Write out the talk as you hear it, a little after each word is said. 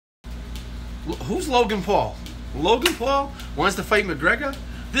Who's Logan Paul? Logan Paul wants to fight McGregor?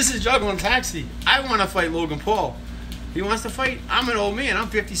 This is Juggling Taxi. I want to fight Logan Paul. He wants to fight. I'm an old man. I'm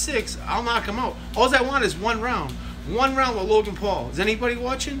 56. I'll knock him out. All I want is one round. One round with Logan Paul. Is anybody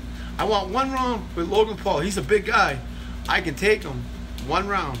watching? I want one round with Logan Paul. He's a big guy. I can take him. One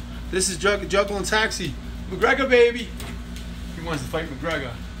round. This is Juggling Taxi. McGregor, baby. He wants to fight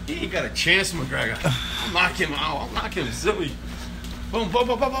McGregor. He ain't got a chance, McGregor. I'll knock him out. I'll knock him silly. Boom, boom,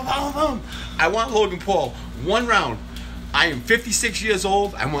 boom, boom, boom, boom, boom. I want Logan Paul. One round. I am 56 years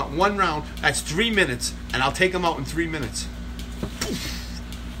old. I want one round. That's 3 minutes. And I'll take him out in 3 minutes.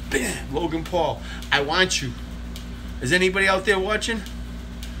 Bam. Logan Paul. I want you. Is anybody out there watching?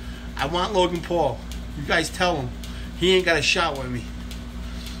 I want Logan Paul. You guys tell him. He ain't got a shot with me.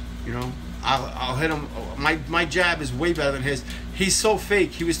 You know? I'll hit him. My jab is way better than his. He's so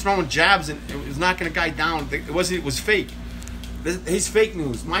fake. He was throwing jabs and it was knocking a guy down. It was fake. He's fake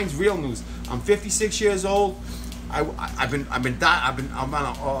news. Mine's real news. I'm 56 years old. I'm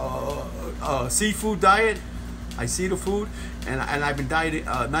on a seafood diet. I see the food, and I've been dieting.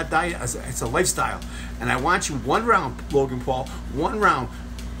 Not diet. It's a lifestyle. And I want you one round, Logan Paul. One round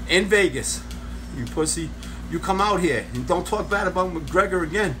in Vegas. You pussy. You come out here and don't talk bad about McGregor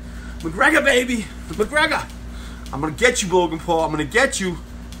again. McGregor, baby. McGregor. I'm gonna get you, Logan Paul. I'm gonna get you.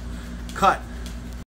 Cut.